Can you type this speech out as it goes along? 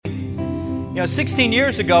16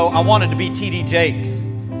 years ago, I wanted to be T.D. Jakes.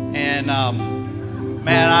 And,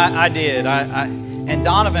 man, I did. And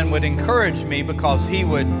Donovan would encourage me because he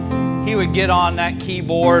would get on that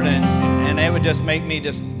keyboard and it would just make me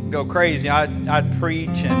just go crazy. I'd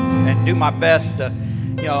preach and do my best to,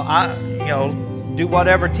 do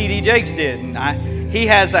whatever T.D. Jakes did. And he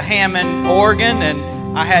has a Hammond organ,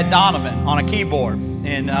 and I had Donovan on a keyboard.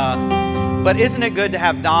 And but isn't it good to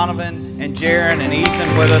have Donovan and Jaron and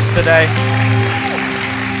Ethan with us today?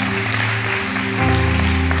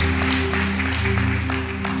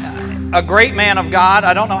 A great man of God.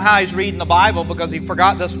 I don't know how he's reading the Bible because he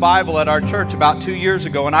forgot this Bible at our church about 2 years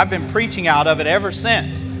ago, and I've been preaching out of it ever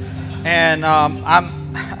since. And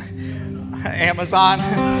I'm Amazon,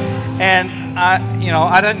 and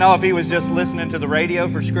I didn't know if he was just listening to the radio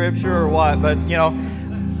for scripture or what, but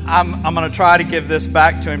I'm going to try to give this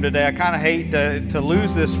back to him today. I kind of hate to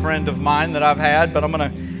lose this friend of mine that I've had, but I'm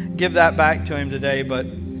going to give that back to him today. But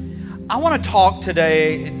I want to talk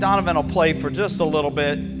today. Donovan will play for just a little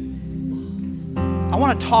bit. I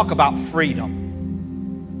want to talk about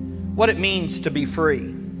freedom, what it means to be free.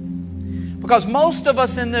 Because most of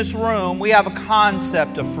us in this room, we have a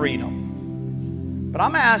concept of freedom. But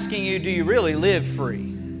I'm asking you, do you really live free?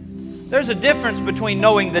 There's a difference between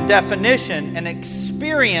knowing the definition and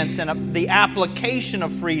experience and the application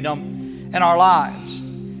of freedom in our lives.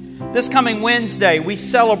 This coming Wednesday, we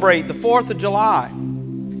celebrate the 4th of July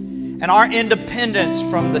and our independence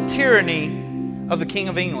from the tyranny of the King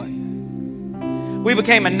of England. We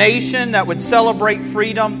became a nation that would celebrate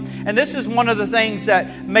freedom. And this is one of the things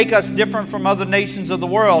that make us different from other nations of the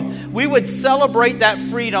world. We would celebrate that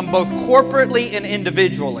freedom both corporately and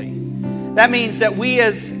individually. That means that we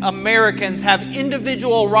as Americans have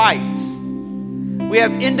individual rights. We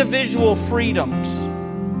have individual freedoms.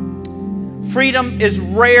 Freedom is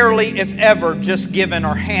rarely, if ever, just given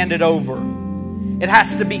or handed over. It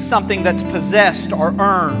has to be something that's possessed or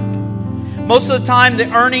earned. Most of the time, the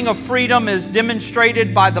earning of freedom is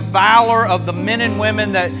demonstrated by the valor of the men and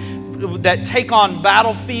women that take on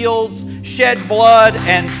battlefields, shed blood,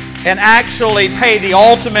 and actually pay the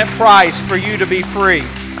ultimate price for you to be free.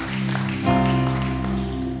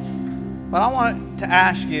 But I want to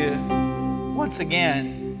ask you, once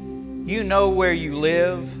again, you know where you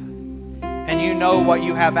live, and you know what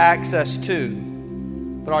you have access to,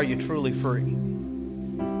 but are you truly free?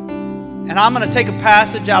 And I'm going to take a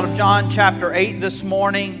passage out of John chapter 8 this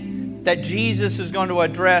morning that Jesus is going to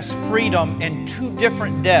address freedom in two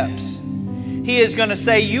different depths. He is going to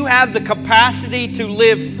say you have the capacity to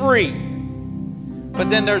live free, but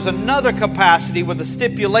then there's another capacity with a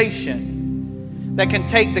stipulation that can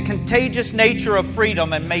take the contagious nature of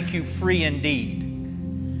freedom and make you free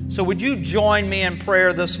indeed. So would you join me in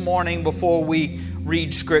prayer this morning before we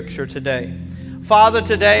read Scripture today? Father,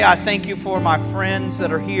 today I thank you for my friends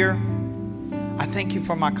that are here. I thank you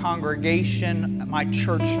for my congregation, my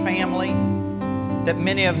church family, that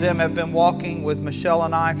many of them have been walking with Michelle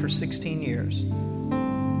and I for 16 years.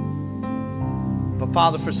 But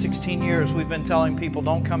Father, for 16 years we've been telling people,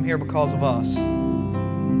 don't come here because of us.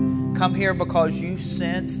 Come here because you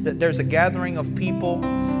sense that there's a gathering of people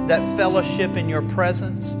that fellowship in your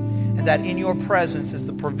presence, and that in your presence is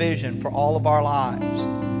the provision for all of our lives,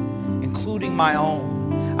 including my own.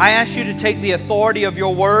 I ask you to take the authority of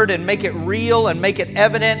your word and make it real and make it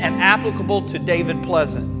evident and applicable to David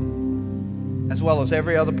Pleasant, as well as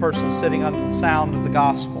every other person sitting under the sound of the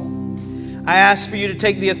gospel. I ask for you to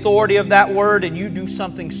take the authority of that word and you do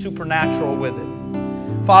something supernatural with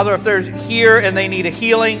it. Father, if they're here and they need a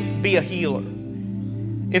healing, be a healer.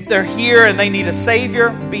 If they're here and they need a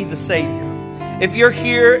Savior, be the Savior. If they're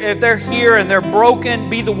here and they're broken,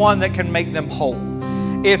 be the one that can make them whole.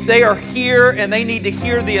 If they are here and they need to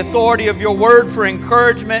hear the authority of your word for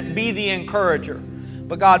encouragement, be the encourager.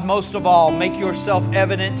 But God, most of all, make yourself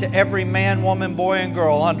evident to every man, woman, boy, and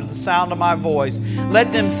girl under the sound of my voice.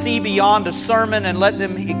 Let them see beyond a sermon and let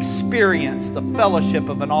them experience the fellowship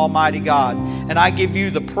of an almighty God. And I give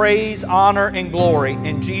you the praise, honor, and glory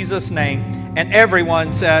in Jesus' name. And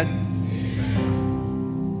everyone said, Amen.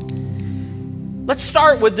 Let's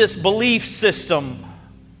start with this belief system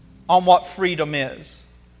on what freedom is.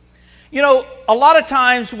 A lot of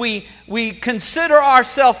times we consider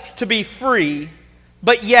ourselves to be free,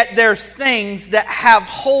 but yet there's things that have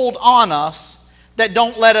hold on us that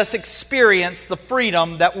don't let us experience the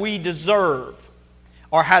freedom that we deserve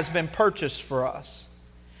or has been purchased for us.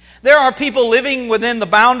 There are people living within the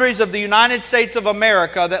boundaries of the United States of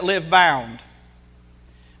America that live bound.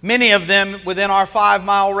 Many of them within our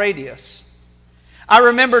 5-mile radius. I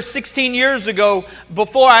remember 16 years ago,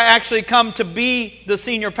 before I actually come to be the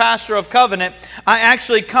senior pastor of Covenant, I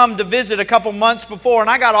actually come to visit a couple months before, and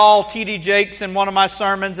I got all T.D. Jakes in one of my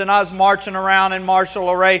sermons, and I was marching around in Marshall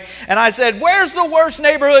Array, and I said, "Where's the worst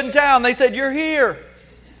neighborhood in town?" They said, "You're here."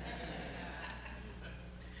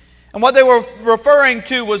 And what they were referring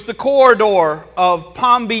to was the corridor of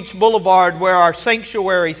Palm Beach Boulevard where our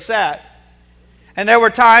sanctuary sat. And there were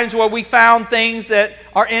times where we found things that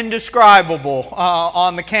are indescribable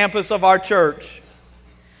on the campus of our church.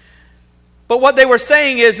 But what they were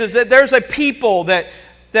saying is that there's a people that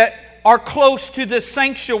are close to this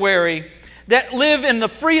sanctuary that live in the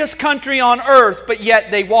freest country on earth, but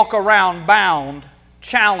yet they walk around bound,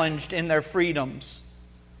 challenged in their freedoms.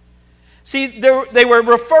 See, they were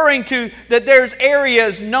referring to that there's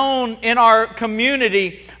areas known in our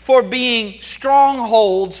community for being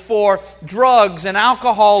strongholds for drugs and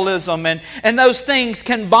alcoholism, and those things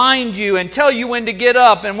can bind you and tell you when to get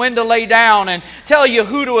up and when to lay down and tell you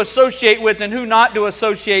who to associate with and who not to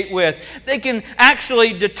associate with. They can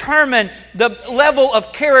actually determine the level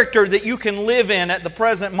of character that you can live in at the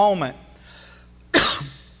present moment.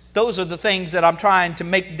 Those are the things that I'm trying to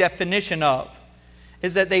make definition of.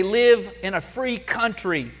 Is that they live in a free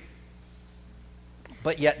country,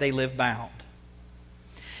 but yet they live bound.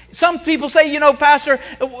 Some people say, Pastor,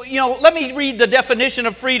 let me read the definition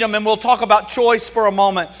of freedom and we'll talk about choice for a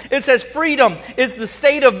moment. It says freedom is the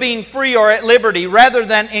state of being free or at liberty rather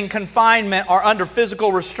than in confinement or under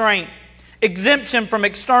physical restraint. Exemption from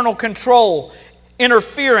external control,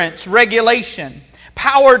 interference, regulation,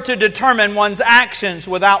 power to determine one's actions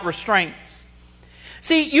without restraints.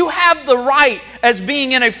 See, you have the right as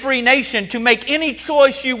being in a free nation to make any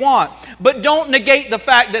choice you want, but don't negate the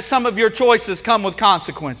fact that some of your choices come with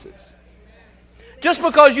consequences. Just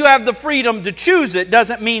because you have the freedom to choose it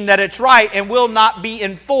doesn't mean that it's right and will not be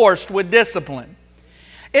enforced with discipline.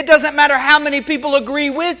 It doesn't matter how many people agree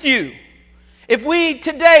with you. If we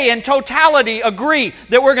today in totality agree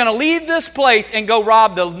that we're going to leave this place and go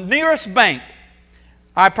rob the nearest bank,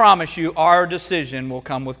 I promise you our decision will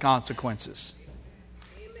come with consequences.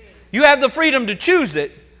 You have the freedom to choose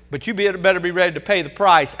it, but you better be ready to pay the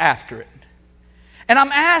price after it. And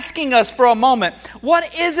I'm asking us for a moment,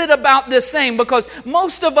 what is it about this thing? Because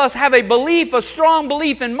most of us have a belief, a strong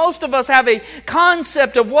belief, and most of us have a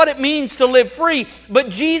concept of what it means to live free. But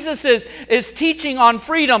Jesus is teaching on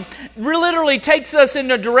freedom, literally takes us in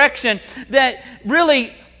a direction that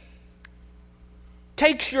really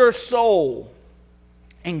takes your soul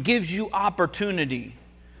and gives you opportunity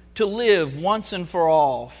to live once and for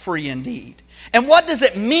all free indeed. And what does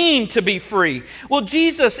it mean to be free? Well,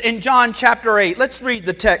 Jesus in John chapter 8, let's read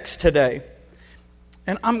the text today.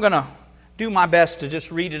 And I'm going to do my best to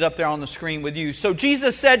just read it up there on the screen with you. So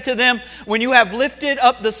Jesus said to them, "When you have lifted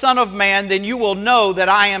up the Son of Man, then you will know that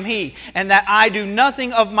I am He, and that I do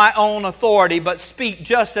nothing of my own authority, but speak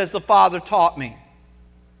just as the Father taught me.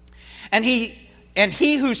 And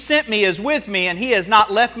he who sent me is with me, and He has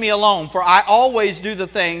not left me alone, for I always do the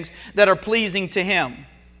things that are pleasing to Him."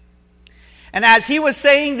 And as He was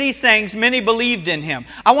saying these things, many believed in Him.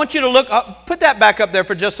 I want you to look up, put that back up there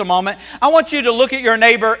for just a moment. I want you to look at your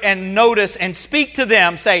neighbor and notice and speak to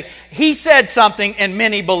them. Say, "He said something and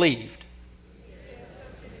many believed."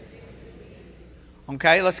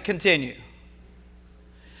 Okay, let's continue.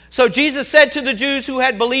 So Jesus said to the Jews who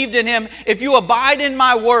had believed in Him, "If you abide in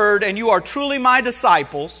my word and you are truly my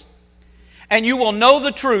disciples, and you will know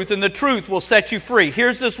the truth, and the truth will set you free."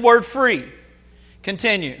 Here's this word free.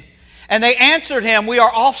 Continue. "And they answered Him, 'We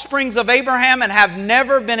are offsprings of Abraham and have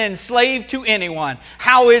never been enslaved to anyone.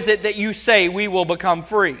 How is it that you say we will become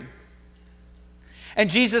free?' And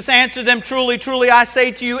Jesus answered them, 'Truly, truly, I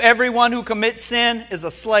say to you, everyone who commits sin is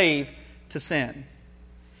a slave to sin.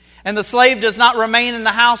 And the slave does not remain in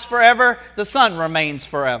the house forever, the son remains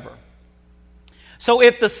forever. So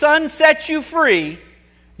if the Son sets you free,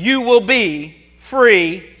 you will be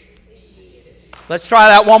free." Let's try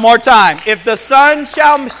that one more time. If the Son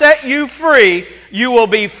shall set you free, you will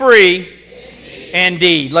be free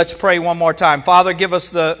indeed. Let's pray one more time. Father, give us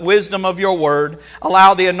the wisdom of your word.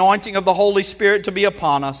 Allow the anointing of the Holy Spirit to be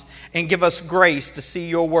upon us, and give us grace to see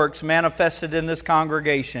your works manifested in this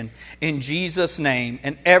congregation. In Jesus' name.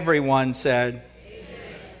 And everyone said,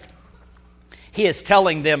 Amen. He is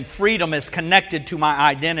telling them freedom is connected to my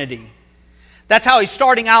identity. That's how he's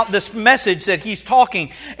starting out this message that he's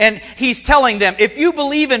talking. And he's telling them, if you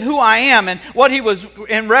believe in who I am, and what he was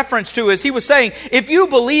in reference to is he was saying, if you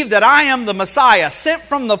believe that I am the Messiah sent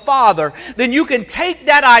from the Father, then you can take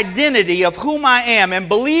that identity of whom I am and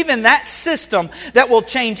believe in that system that will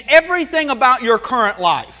change everything about your current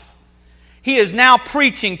life. He is now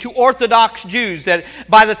preaching to Orthodox Jews that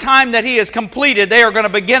by the time that he is completed, they are going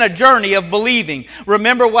to begin a journey of believing.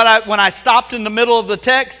 Remember when I stopped in the middle of the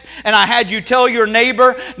text and I had you tell your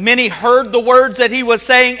neighbor, many heard the words that he was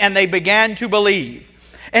saying and they began to believe.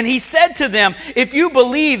 And he said to them, if you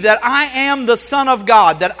believe that I am the Son of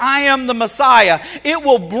God, that I am the Messiah, it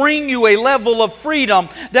will bring you a level of freedom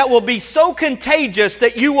that will be so contagious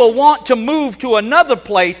that you will want to move to another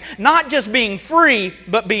place, not just being free,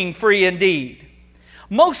 but being free indeed.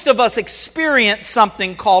 Most of us experience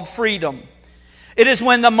something called freedom. It is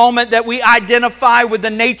when the moment that we identify with the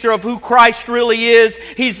nature of who Christ really is.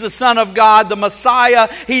 He's the Son of God, the Messiah.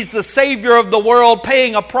 He's the Savior of the world,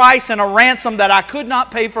 paying a price and a ransom that I could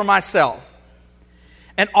not pay for myself.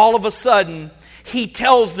 And all of a sudden, he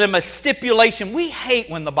tells them a stipulation. We hate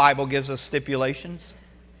when the Bible gives us stipulations.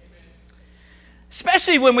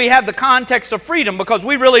 Especially when we have the context of freedom, because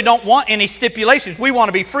we really don't want any stipulations. We want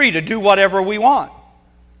to be free to do whatever we want.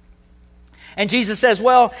 And Jesus says,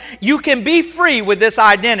 well, you can be free with this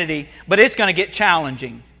identity, but it's going to get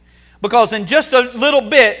challenging. Because in just a little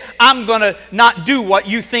bit, I'm going to not do what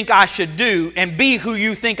you think I should do and be who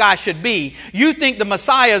you think I should be. You think the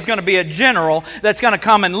Messiah is going to be a general that's going to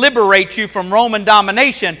come and liberate you from Roman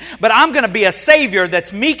domination. But I'm going to be a Savior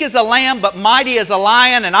that's meek as a lamb but mighty as a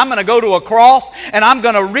lion. And I'm going to go to a cross and I'm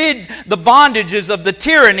going to rid the bondages of the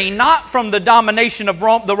tyranny, not from the domination of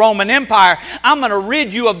the Roman Empire. I'm going to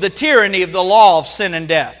rid you of the tyranny of the law of sin and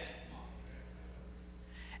death.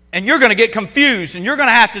 And you're going to get confused and you're going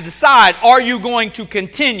to have to decide, are you going to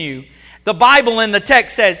continue? The Bible in the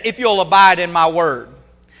text says, if you'll abide in my word.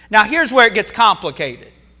 Now here's where it gets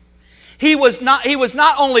complicated. He was not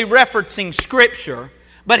only referencing Scripture,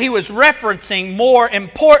 but he was referencing, more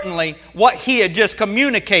importantly, what he had just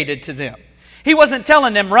communicated to them. He wasn't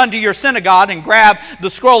telling them, run to your synagogue and grab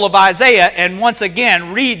the scroll of Isaiah and once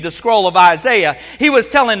again read the scroll of Isaiah. He was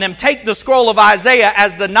telling them, take the scroll of Isaiah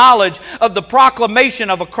as the knowledge of the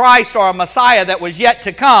proclamation of a Christ or a Messiah that was yet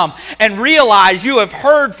to come, and realize you have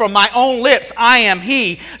heard from my own lips, I am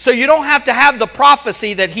He. So you don't have to have the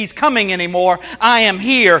prophecy that He's coming anymore. I am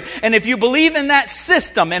here. And if you believe in that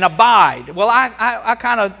system and abide, well, I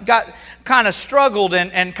kind of struggled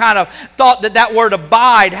and kind of thought that word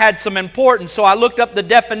abide had some importance. So I looked up the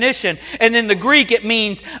definition. And in the Greek, it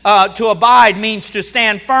means to abide means to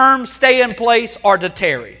stand firm, stay in place, or to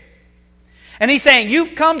tarry. And he's saying,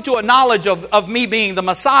 you've come to a knowledge of me being the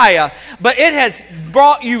Messiah, but it has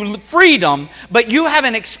brought you freedom, but you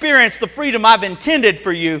haven't experienced the freedom I've intended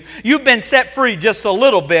for you. You've been set free just a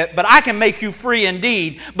little bit, but I can make you free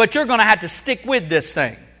indeed. But you're going to have to stick with this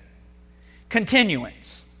thing.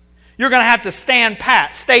 Continuance. You're going to have to stand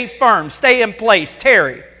pat, stay firm, stay in place,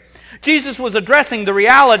 tarry. Jesus was addressing the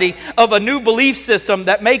reality of a new belief system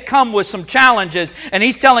that may come with some challenges. And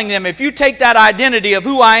he's telling them, if you take that identity of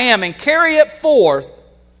who I am and carry it forth,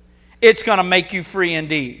 it's going to make you free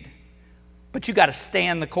indeed. But you got to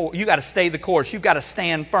stand the course. You got to stay the course. You've got to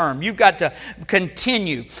stand firm. You've got to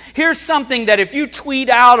continue. Here's something that if you tweet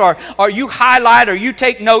out or you highlight or you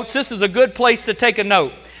take notes, this is a good place to take a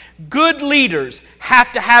note. Good leaders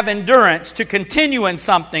have to have endurance to continue in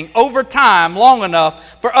something over time long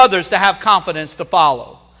enough for others to have confidence to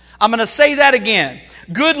follow. I'm going to say that again.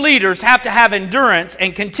 Good leaders have to have endurance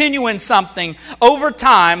and continue in something over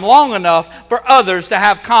time long enough for others to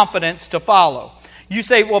have confidence to follow. You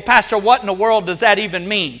say, well, Pastor, what in the world does that even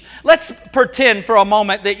mean? Let's pretend for a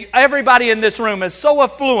moment that everybody in this room is so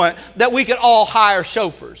affluent that we could all hire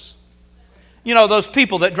chauffeurs. You know, those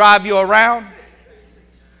people that drive you around?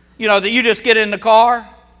 You know, that you just get in the car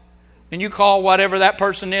and you call whatever that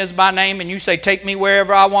person is by name and you say, take me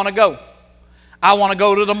wherever I want to go. I want to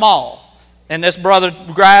go to the mall. And this brother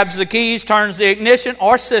grabs the keys, turns the ignition,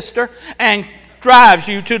 or sister, and drives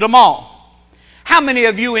you to the mall. How many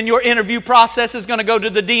of you in your interview process is going to go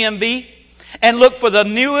to the DMV and look for the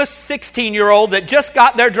newest 16-year-old that just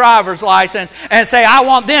got their driver's license and say, I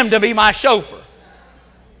want them to be my chauffeur?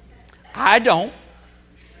 I don't.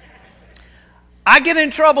 I get in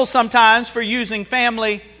trouble sometimes for using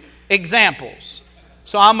family examples.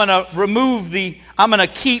 So I'm going to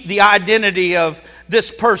keep the identity of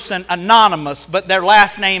this person anonymous, but their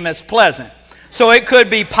last name is Pleasant. So it could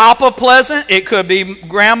be Papa Pleasant, it could be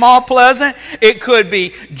Grandma Pleasant, it could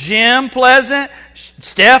be Jim Pleasant,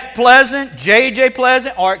 Steph Pleasant, JJ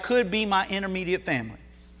Pleasant, or it could be my intermediate family.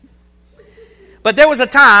 But there was a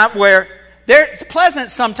time where Pleasant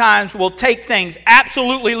sometimes will take things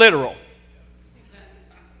absolutely literal.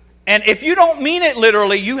 And if you don't mean it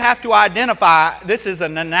literally, you have to identify this is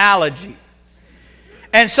an analogy.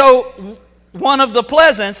 And so one of the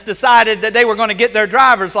Pleasants decided that they were going to get their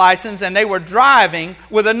driver's license, and they were driving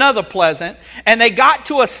with another Pleasant, and they got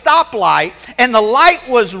to a stoplight, and the light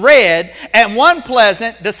was red, and one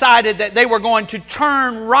Pleasant decided that they were going to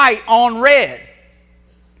turn right on red.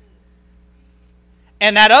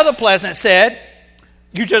 And that other Pleasant said,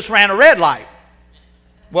 "You just ran a red light."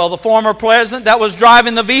 Well, the former Pleasant that was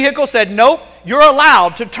driving the vehicle said, "Nope, you're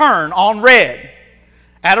allowed to turn on red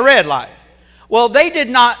at a red light." Well, they did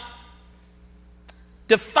not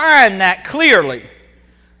define that clearly.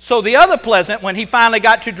 So the other Pleasant, when he finally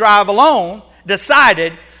got to drive alone,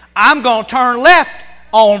 decided, "I'm going to turn left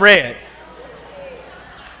on red."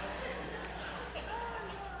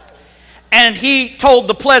 And he told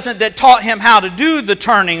the Pleasant that taught him how to do the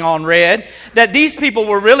turning on red that these people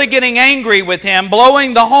were really getting angry with him,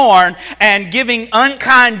 blowing the horn and giving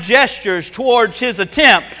unkind gestures towards his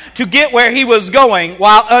attempt to get where he was going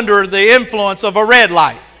while under the influence of a red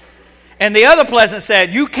light. And the other Pleasant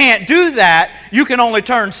said, "You can't do that. You can only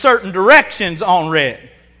turn certain directions on red."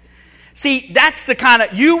 See, that's the kind of,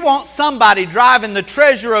 you want somebody driving the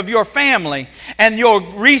treasure of your family and your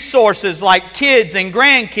resources like kids and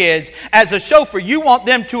grandkids as a chauffeur. You want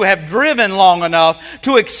them to have driven long enough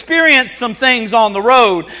to experience some things on the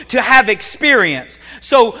road, to have experience.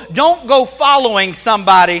 So don't go following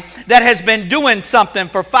somebody that has been doing something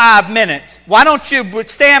for 5 minutes. Why don't you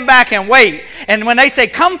stand back and wait? And when they say,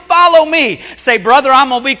 "Come follow me," say, "Brother, I'm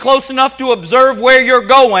going to be close enough to observe where you're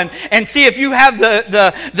going and see if you have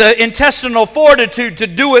the intestinal fortitude to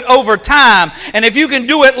do it over time. And if you can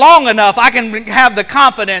do it long enough, I can have the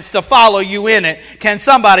confidence to follow you in it." Can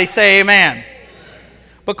somebody say amen?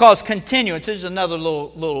 Because continuance, this is another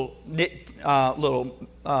little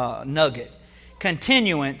nugget.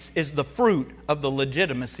 Continuance is the fruit of the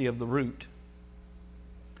legitimacy of the root.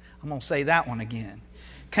 I'm going to say that one again.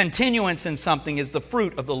 Continuance in something is the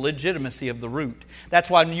fruit of the legitimacy of the root. That's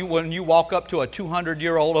why when you walk up to a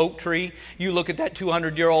 200-year-old oak tree, you look at that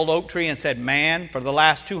 200-year-old oak tree and said, "Man, for the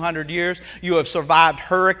last 200 years, you have survived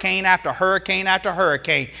hurricane after hurricane after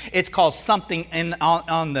hurricane." It's called something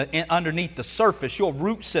underneath the surface. Your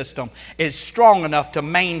root system is strong enough to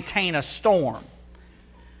maintain a storm.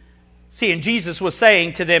 See, and Jesus was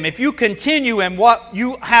saying to them, if you continue in what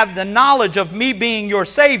you have the knowledge of me being your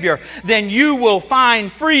Savior, then you will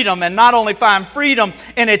find freedom, and not only find freedom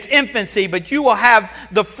in its infancy, but you will have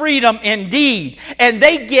the freedom indeed. And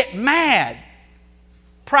they get mad.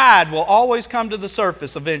 Pride will always come to the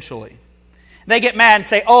surface eventually. They get mad and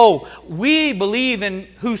say, "Oh, we believe in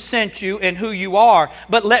who sent you and who you are,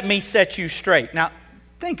 but let me set you straight." Now,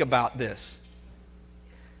 think about this.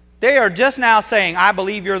 They are just now saying, "I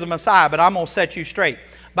believe you're the Messiah, but I'm going to set you straight.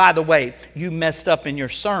 By the way, you messed up in your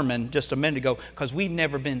sermon just a minute ago because we've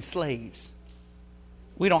never been slaves.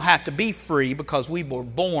 We don't have to be free because we were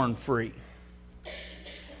born free."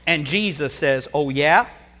 And Jesus says, "Oh yeah?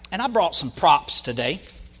 And I brought some props today.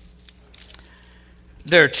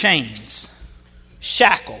 They're chains,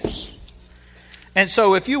 shackles. And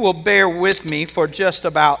so if you will bear with me for just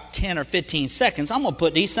about 10 or 15 seconds, I'm going to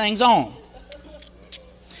put these things on.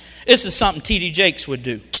 This is something T.D. Jakes would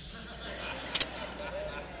do.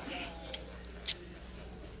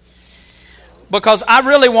 Because I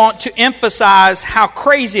really want to emphasize how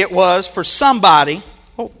crazy it was for somebody.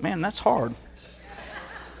 Oh man, that's hard.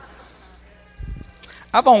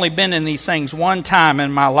 I've only been in these things one time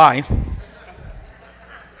in my life.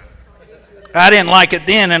 I didn't like it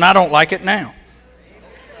then, and I don't like it now.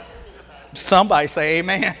 Somebody say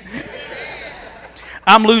amen.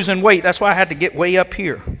 I'm losing weight. That's why I had to get way up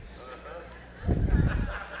here.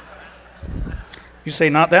 You say,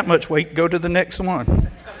 "Not that much weight, go to the next one."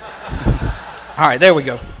 All right, there we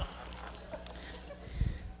go.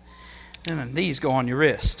 And then these go on your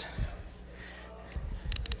wrist.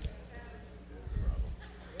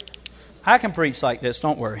 I can preach like this,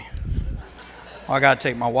 don't worry. I got to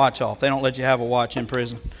take my watch off. They don't let you have a watch in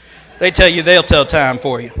prison. They tell you they'll tell time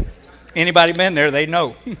for you. Anybody been there, they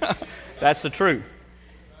know. That's the truth.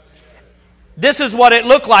 This is what it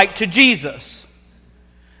looked like to Jesus.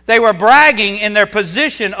 They were bragging in their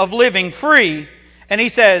position of living free. And he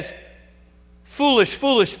says, "Foolish,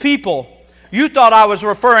 foolish people, you thought I was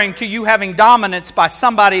referring to you having dominance by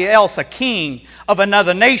somebody else, a king of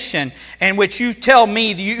another nation, in which you tell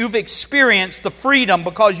me that you've experienced the freedom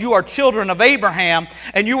because you are children of Abraham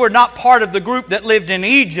and you were not part of the group that lived in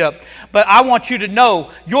Egypt. But I want you to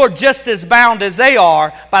know you're just as bound as they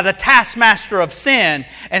are by the taskmaster of sin."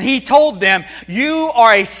 And he told them, you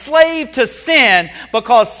are a slave to sin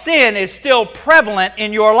because sin is still prevalent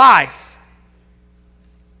in your life.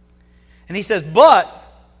 And he says, "But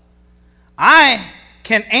I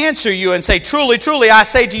can answer you and say, truly, truly, I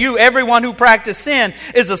say to you, everyone who practices sin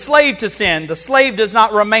is a slave to sin. The slave does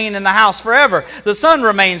not remain in the house forever. The Son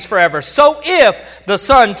remains forever. So if the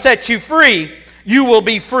Son sets you free, you will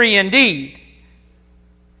be free indeed.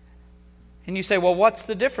 And you say, well, what's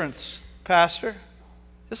the difference, Pastor?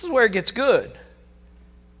 This is where it gets good.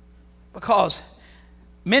 Because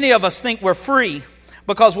many of us think we're free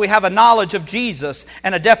because we have a knowledge of Jesus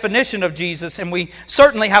and a definition of Jesus, and we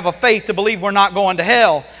certainly have a faith to believe we're not going to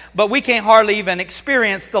hell, but we can't hardly even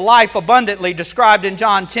experience the life abundantly described in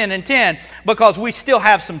John 10:10 because we still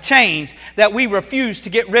have some chains that we refuse to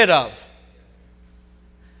get rid of.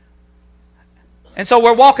 And so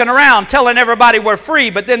we're walking around telling everybody we're free,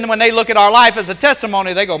 but then when they look at our life as a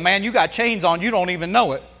testimony, they go, man, you got chains on, you don't even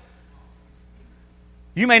know it.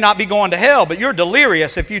 You may not be going to hell, but you're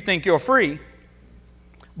delirious if you think you're free.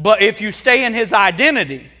 But if you stay in His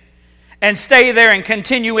identity and stay there and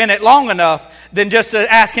continue in it long enough, then just to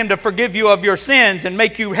ask Him to forgive you of your sins and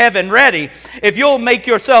make you heaven ready, if you'll make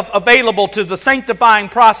yourself available to the sanctifying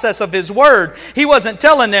process of His Word, He wasn't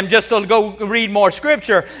telling them just to go read more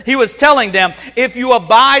Scripture. He was telling them, if you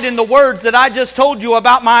abide in the words that I just told you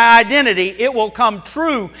about my identity, it will come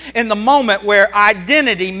true in the moment where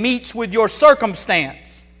identity meets with your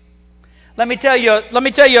circumstance. Let me tell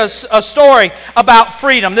you a story about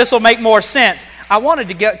freedom. This will make more sense. I wanted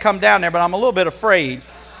to come down there, but I'm a little bit afraid.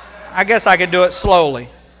 I guess I could do it slowly.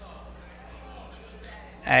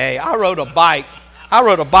 Hey, I rode a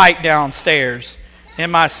bike downstairs in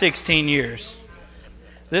my 16 years.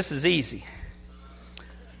 This is easy.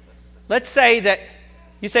 Let's say that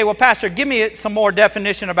you say, well, Pastor, give me some more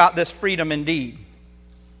definition about this freedom indeed.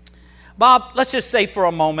 Bob, let's just say for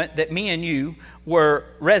a moment that me and you were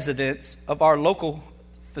residents of our local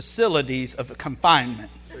facilities of confinement.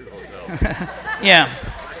 Yeah.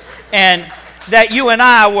 And that you and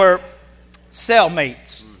I were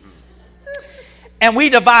cellmates. And we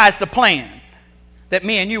devised a plan that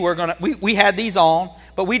me and you were going to, we had these on,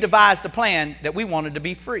 but we devised a plan that we wanted to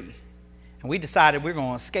be free. And we decided we're going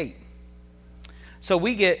to escape. So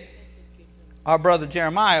we get our brother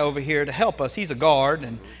Jeremiah over here to help us. He's a guard,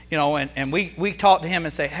 and we talk to him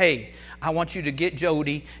and say, hey, I want you to get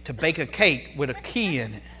Jody to bake a cake with a key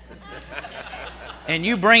in it. And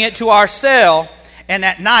you bring it to our cell, and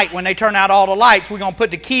at night when they turn out all the lights, we're going to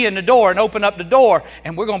put the key in the door and open up the door,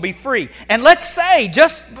 and we're going to be free. And let's say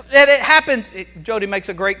just that it happens, Jody makes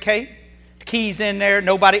a great cake. The key's in there,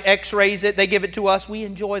 nobody x-rays it, they give it to us, we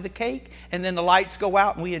enjoy the cake, and then the lights go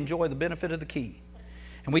out and we enjoy the benefit of the key.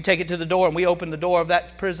 And we take it to the door and we open the door of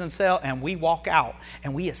that prison cell and we walk out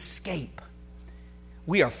and we escape.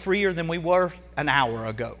 We are freer than we were an hour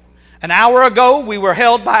ago. An hour ago we were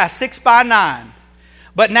held by a 6x9.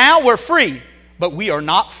 But now we're free, but we are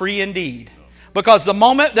not free indeed. Because the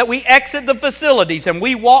moment that we exit the facilities and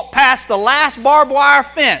we walk past the last barbed wire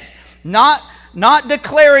fence, not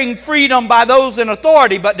declaring freedom by those in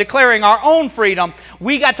authority, but declaring our own freedom,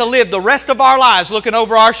 we got to live the rest of our lives looking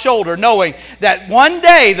over our shoulder, knowing that one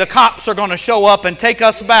day the cops are going to show up and take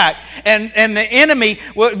us back. And the enemy,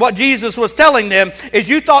 what Jesus was telling them is,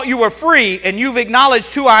 you thought you were free and you've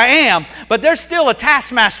acknowledged who I am, but there's still a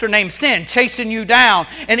taskmaster named sin chasing you down.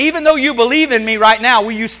 And even though you believe in me right now,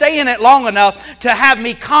 will you stay in it long enough to have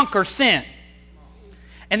me conquer sin?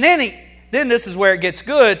 And then this is where it gets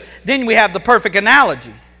good. Then we have the perfect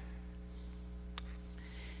analogy.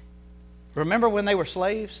 Remember when they were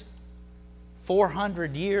slaves?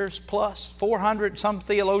 400 years plus. 400, some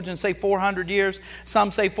theologians say 400 years.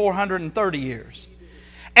 Some say 430 years.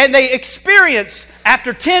 And they experienced,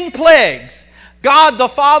 after 10 plagues, God the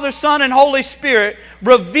Father, Son, and Holy Spirit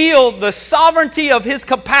revealed the sovereignty of His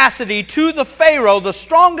capacity to the Pharaoh, the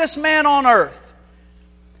strongest man on earth.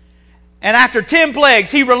 And after 10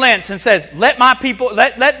 plagues, he relents and says, let my people,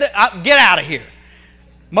 get out of here.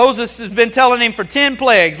 Moses has been telling him for 10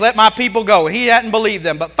 plagues, let my people go. He hadn't believed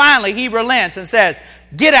them. But finally, he relents and says,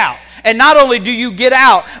 get out. And not only do you get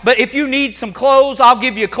out, but if you need some clothes, I'll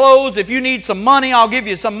give you clothes. If you need some money, I'll give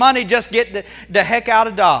you some money. Just get the heck out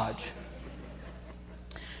of Dodge.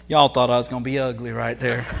 Y'all thought I was going to be ugly right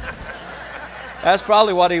there. That's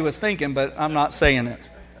probably what he was thinking, but I'm not saying it.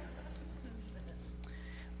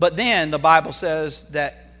 But then the Bible says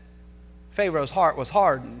that Pharaoh's heart was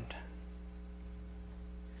hardened.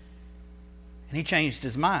 And he changed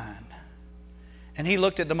his mind. And he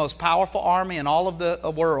looked at the most powerful army in all of the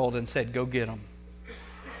world and said, go get them.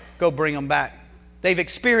 Go bring them back. They've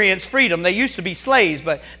experienced freedom. They used to be slaves,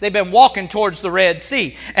 but they've been walking towards the Red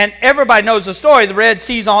Sea. And everybody knows the story. The Red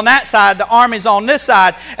Sea's on that side, the army's on this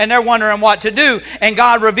side, and they're wondering what to do. And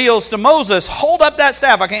God reveals to Moses, hold up that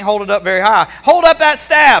staff. I can't hold it up very high. Hold up that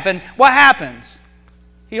staff. And what happens?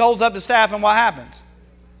 He holds up the staff, and what happens?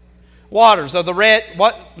 Waters of the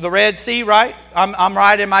Red Sea, right? I'm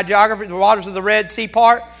right in my geography. The waters of the Red Sea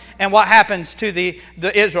part. And what happens to the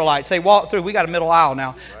Israelites? They walk through. We got a middle aisle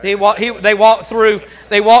now. They walk through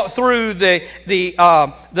the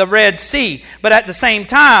Red Sea. But at the same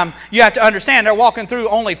time, you have to understand they're walking through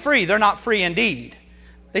only free. They're not free indeed.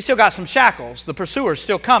 They still got some shackles. The pursuer's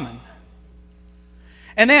still coming.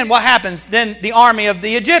 And then what happens? Then the army of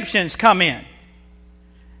the Egyptians come in.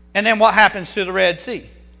 And then what happens to the Red Sea?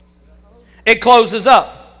 It closes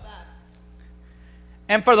up.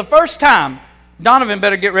 And for the first time, Donovan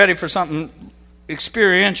better get ready for something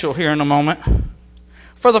experiential here in a moment.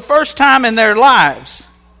 For the first time in their lives,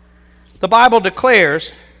 the Bible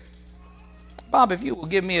declares, Bob, if you will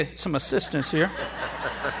give me some assistance here.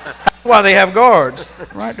 That's why they have guards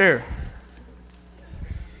right there.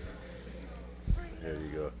 There you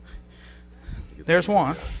go. There's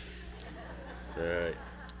one. All right.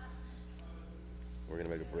 We're going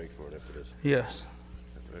to make a break for it after this. Yes.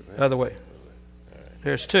 The other way. All right.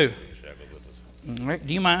 There's two. Shackles with us. All right.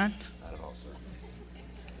 Do you mind? Not at all, sir.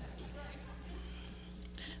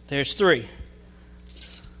 There's three.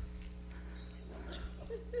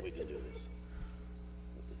 We can do this.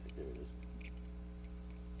 Here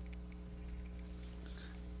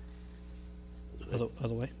it is.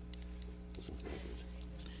 Other way.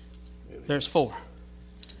 There's four.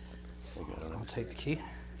 I'll take the key.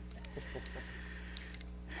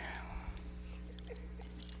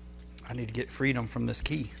 I need to get freedom from this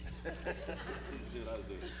key.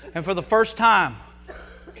 And for the first time,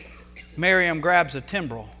 Miriam grabs a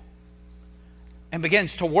timbrel and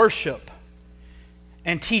begins to worship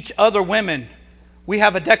and teach other women. We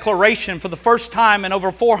have a declaration for the first time in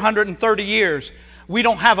over 430 years. We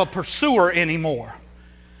don't have a pursuer anymore.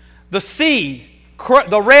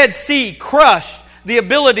 The Red Sea crushed the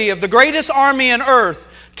ability of the greatest army on earth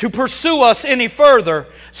to pursue us any further.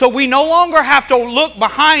 So we no longer have to look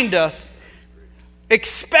behind us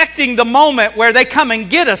expecting the moment where they come and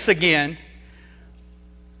get us again.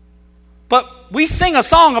 But we sing a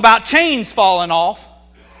song about chains falling off.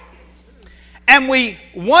 And we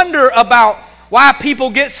wonder about why people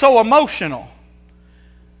get so emotional.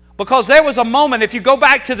 Because there was a moment, if you go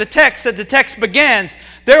back to the text, that the text begins,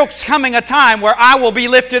 there's coming a time where I will be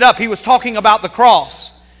lifted up. He was talking about the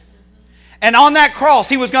cross. And on that cross,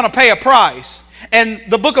 He was going to pay a price. And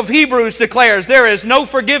the book of Hebrews declares there is no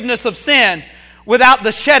forgiveness of sin without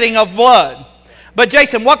the shedding of blood. But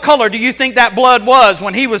Jason, what color do you think that blood was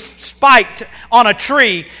when He was spiked on a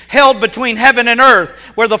tree held between heaven and earth,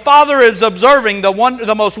 where the Father is observing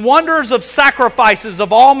the most wonders of sacrifices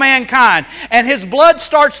of all mankind, and His blood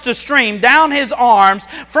starts to stream down His arms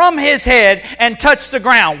from His head and touch the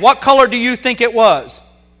ground? What color do you think it was?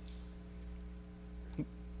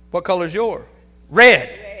 What color is yours?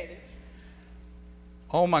 Red.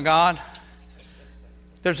 Oh my God.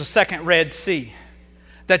 There's a second Red Sea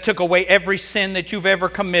that took away every sin that you've ever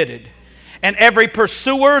committed. And every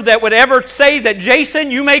pursuer that would ever say that, Jason,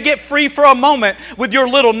 you may get free for a moment with your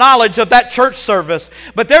little knowledge of that church service.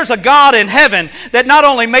 But there's a God in heaven that not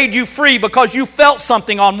only made you free because you felt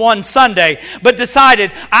something on one Sunday, but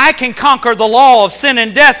decided, I can conquer the law of sin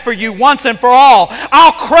and death for you once and for all.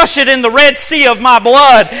 I'll crush it in the Red Sea of my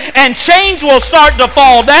blood, and chains will start to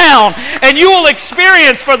fall down, and you will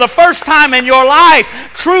experience for the first time in your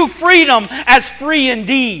life true freedom as free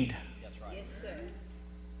indeed.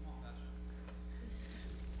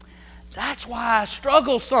 That's why I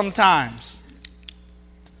struggle sometimes.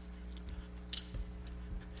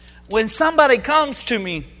 When somebody comes to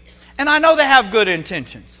me, and I know they have good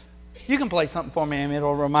intentions. You can play something for me, Amy.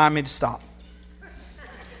 It'll remind me to stop.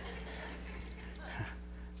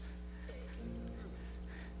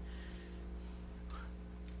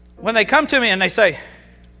 When they come to me and they say,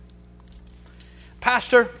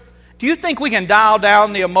 Pastor, do you think we can dial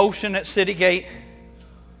down the emotion at City Gate?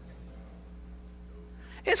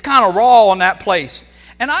 It's kind of raw in that place.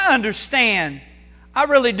 And I understand. I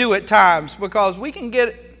really do at times, because we can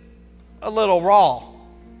get a little raw.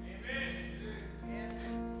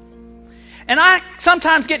 And I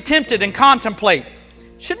sometimes get tempted and contemplate,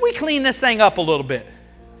 should we clean this thing up a little bit?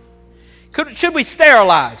 Should we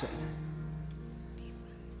sterilize it?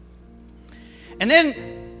 And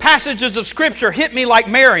then passages of Scripture hit me like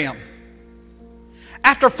Miriam.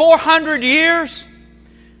 After 400 years,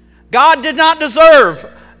 God did not deserve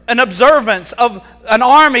an observance of an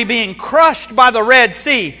army being crushed by the Red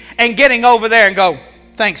Sea and getting over there and go,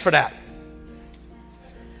 thanks for that.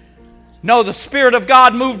 No, the Spirit of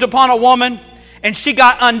God moved upon a woman, and she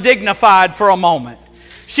got undignified for a moment.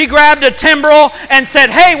 She grabbed a timbrel and said,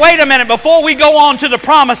 hey, wait a minute, before we go on to the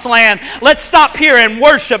promised land, let's stop here and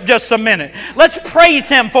worship just a minute. Let's praise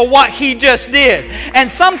Him for what He just did. And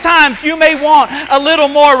sometimes you may want a little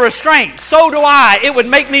more restraint. So do I. It would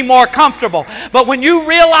make me more comfortable. But when you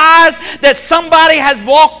realize that somebody has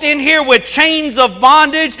walked in here with chains of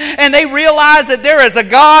bondage, and they realize that there is a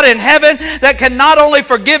God in heaven that can not only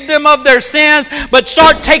forgive them of their sins, but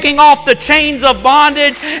start taking off the chains of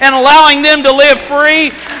bondage and allowing them to live free,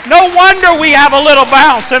 no wonder we have a little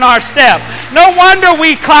bounce in our step. No wonder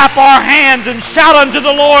we clap our hands and shout unto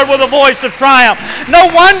the Lord with a voice of triumph. No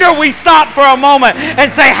wonder we stop for a moment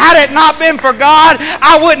and say, had it not been for God,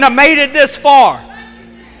 I wouldn't have made it this far.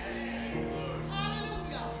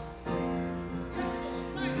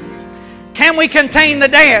 Can we contain the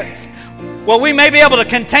dance? Well, we may be able to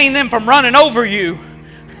contain them from running over you.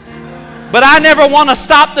 But I never want to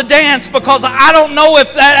stop the dance, because I don't know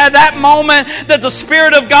if at that moment that the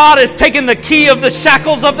Spirit of God is taking the key of the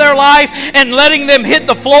shackles of their life and letting them hit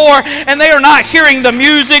the floor, and they are not hearing the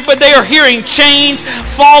music, but they are hearing chains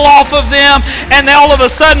fall off of them, and all of a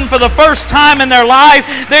sudden, for the first time in their life,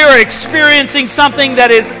 they are experiencing something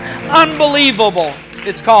that is unbelievable.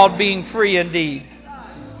 It's called being free indeed.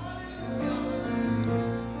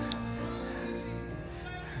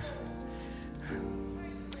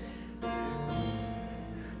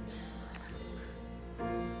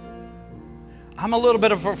 I'm a little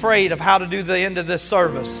bit afraid of how to do the end of this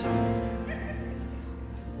service.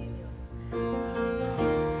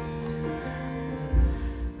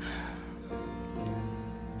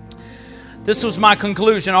 This was my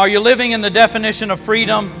conclusion. Are you living in the definition of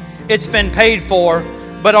freedom? It's been paid for.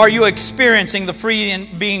 But are you experiencing the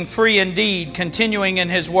being free indeed, continuing in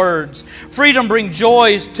His words? Freedom brings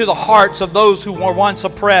joy to the hearts of those who were once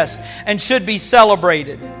oppressed and should be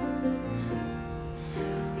celebrated.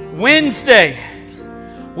 Wednesday,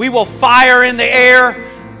 we will fire in the air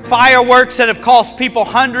fireworks that have cost people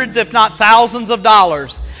hundreds, if not thousands of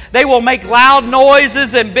dollars. They will make loud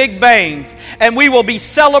noises and big bangs. And we will be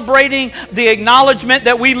celebrating the acknowledgement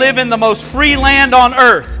that we live in the most free land on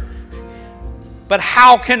earth. But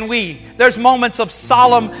how can we? There's moments of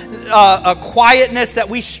solemn quietness that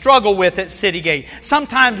we struggle with at City Gate.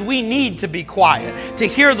 Sometimes we need to be quiet, to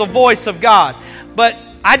hear the voice of God. But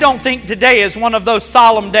I don't think today is one of those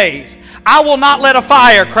solemn days. I will not let a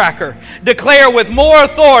firecracker declare with more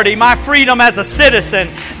authority my freedom as a citizen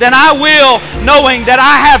than I will knowing that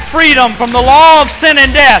I have freedom from the law of sin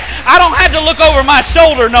and death. I don't have to look over my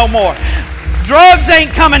shoulder no more. Drugs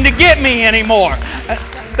ain't coming to get me anymore.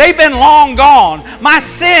 They've been long gone. My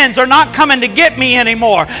sins are not coming to get me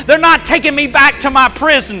anymore. They're not taking me back to my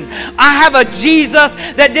prison. I have a Jesus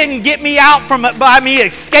that didn't get me out by me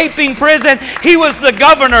escaping prison. He was the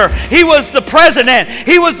governor. He was the president.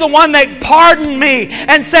 He was the one that pardoned me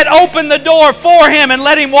and said, open the door for him and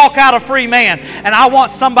let him walk out a free man. And I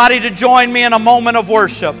want somebody to join me in a moment of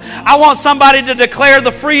worship. I want somebody to declare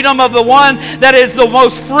the freedom of the one that is the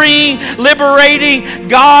most freeing, liberating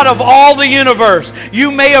God of all the universe. You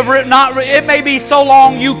may have it may be so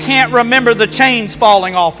long you can't remember the chains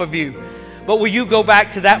falling off of you. But will you go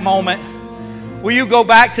back to that moment? Will you go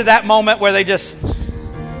back to that moment where they just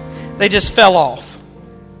fell off?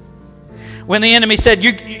 When the enemy said,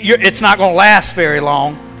 it's not going to last very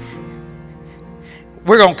long.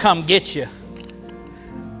 We're going to come get you.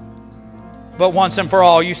 But once and for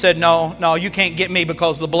all, you said, no, you can't get me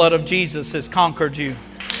because the blood of Jesus has conquered you.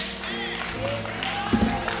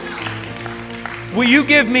 Will you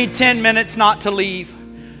give me 10 minutes not to leave?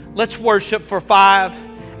 Let's worship for 5,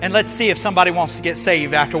 and let's see if somebody wants to get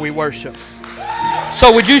saved after we worship.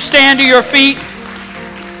 So would you stand to your feet?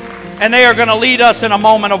 And they are going to lead us in a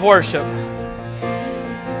moment of worship.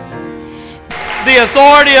 The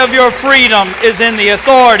authority of your freedom is in the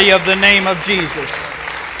authority of the name of Jesus.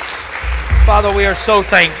 Father, we are so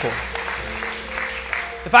thankful.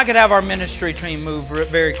 If I could have our ministry team move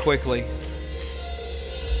very quickly.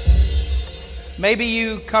 Maybe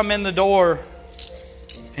you come in the door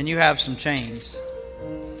and you have some chains.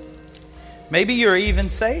 Maybe you're even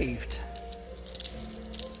saved.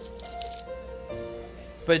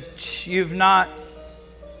 But you've not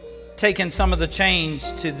taken some of the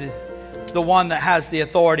chains to the one that has the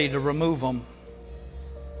authority to remove them.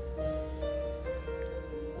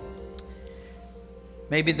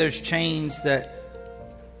 Maybe there's chains that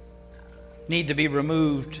need to be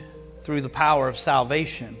removed through the power of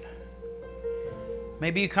salvation.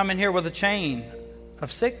 Maybe you come in here with a chain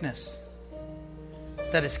of sickness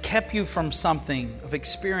that has kept you from something, of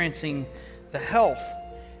experiencing the health.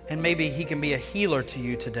 And maybe He can be a healer to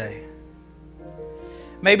you today.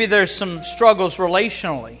 Maybe there's some struggles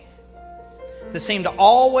relationally. that seem to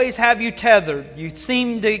always have you tethered. You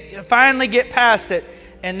seem to finally get past it,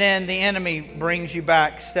 and then the enemy brings you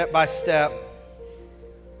back step by step.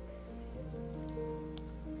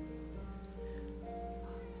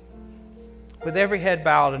 With every head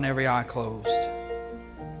bowed and every eye closed.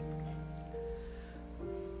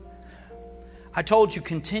 I told you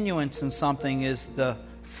continuance in something is the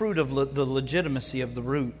fruit of the legitimacy of the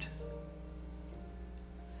root.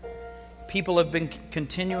 People have been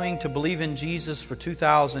continuing to believe in Jesus for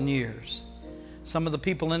 2,000 years. Some of the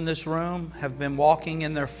people in this room have been walking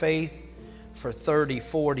in their faith for 30,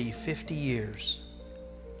 40, 50 years.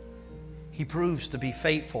 He proves to be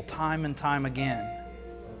faithful time and time again.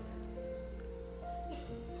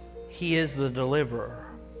 He is the deliverer.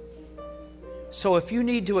 So if you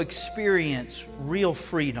need to experience real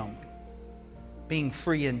freedom, being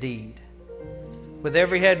free indeed, with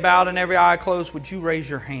every head bowed and every eye closed, would you raise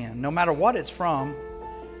your hand? No matter what it's from,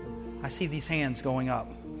 I see these hands going up.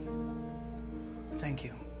 Thank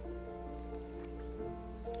you.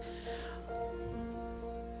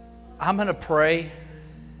 I'm going to pray.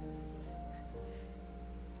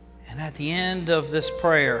 And at the end of this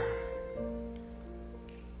prayer,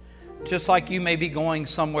 just like you may be going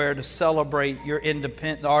somewhere to celebrate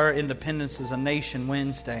our independence as a nation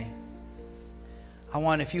Wednesday, I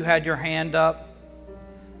want, if you had your hand up,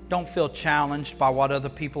 don't feel challenged by what other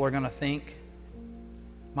people are going to think.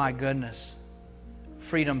 My goodness,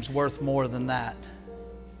 freedom's worth more than that.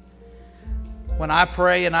 When I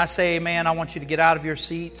pray and I say amen, I want you to get out of your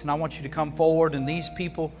seats and I want you to come forward. And these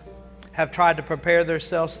people have tried to prepare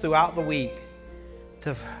themselves throughout the week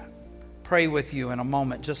to pray with you in a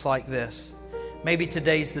moment just like this. Maybe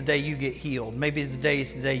today's the day you get healed. Maybe today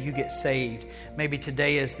is the day you get saved. Maybe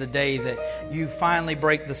today is the day that you finally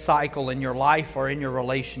break the cycle in your life or in your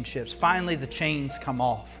relationships. Finally, the chains come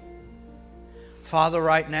off. Father,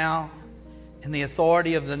 right now, in the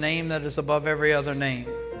authority of the name that is above every other name,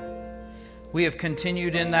 we have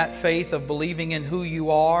continued in that faith of believing in who you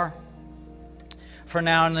are for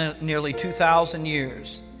now nearly 2,000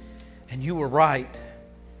 years. And you were right.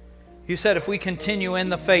 You said if we continue in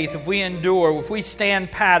the faith, if we endure, if we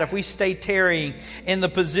stand pat, if we stay tarrying in the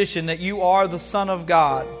position that you are the Son of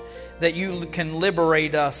God, that you can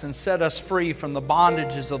liberate us and set us free from the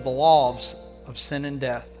bondages of the laws of sin and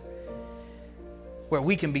death, where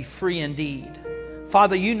we can be free indeed.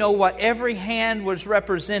 Father, you know what every hand was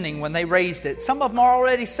representing when they raised it. Some of them are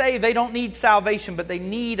already saved. They don't need salvation, but they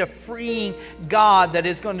need a freeing God that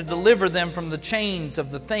is going to deliver them from the chains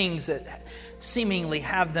of the things that seemingly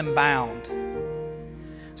have them bound.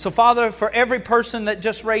 So, Father, for every person that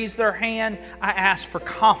just raised their hand, I ask for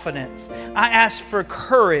confidence. I ask for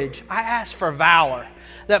courage. I ask for valor.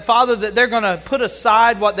 That, Father, that they're going to put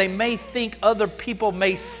aside what they may think other people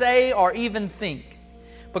may say or even think,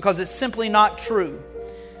 because it's simply not true.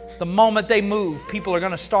 The moment they move, people are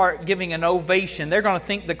going to start giving an ovation. They're going to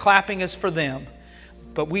think the clapping is for them.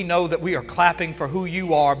 But we know that we are clapping for who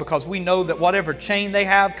you are, because we know that whatever chain they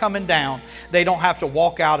have coming down, they don't have to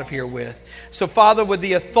walk out of here with. So, Father, with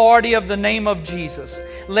the authority of the name of Jesus,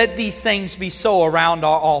 let these things be so around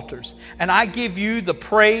our altars. And I give you the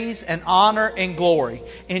praise and honor and glory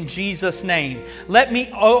in Jesus' name. Let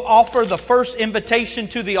me offer the first invitation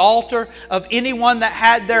to the altar of anyone that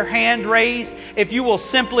had their hand raised. If you will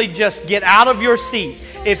simply just get out of your seat.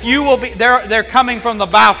 If you will be, they're coming from the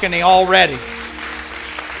balcony already.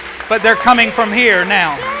 But they're coming from here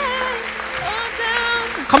now.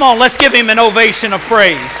 Come on, let's give him an ovation of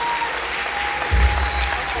praise.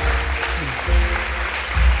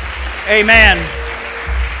 Amen.